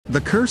The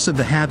curse of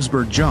the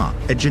Habsburg jaw,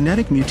 a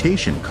genetic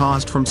mutation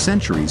caused from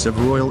centuries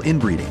of royal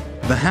inbreeding.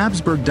 The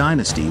Habsburg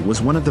Dynasty was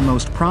one of the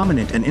most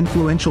prominent and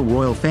influential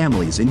royal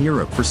families in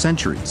Europe for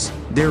centuries.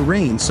 Their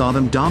reign saw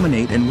them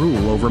dominate and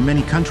rule over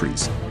many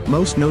countries,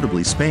 most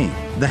notably Spain.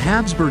 The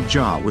Habsburg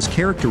jaw was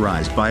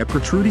characterized by a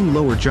protruding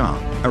lower jaw,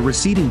 a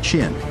receding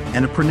chin,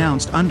 and a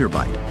pronounced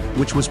underbite,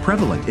 which was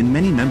prevalent in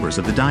many members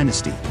of the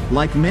dynasty.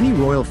 Like many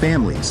royal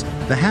families,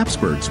 the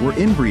Habsburgs were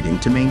inbreeding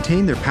to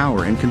maintain their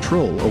power and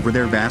control over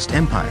their vast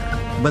empire.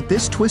 But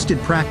this twisted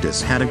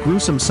practice had a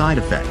gruesome side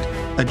effect,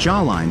 a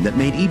jawline that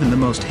made even the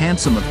most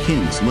handsome of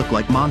kings look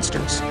like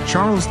monsters.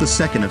 Charles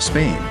II of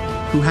Spain,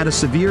 who had a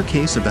severe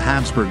case of the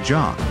Habsburg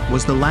jaw,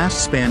 was the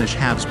last Spanish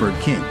Habsburg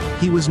king.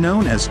 He was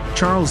known as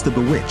Charles the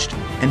Bewitched,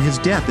 and his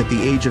death at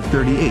the age of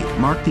 38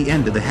 marked the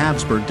end of the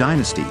Habsburg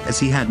dynasty as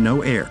he had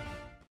no heir.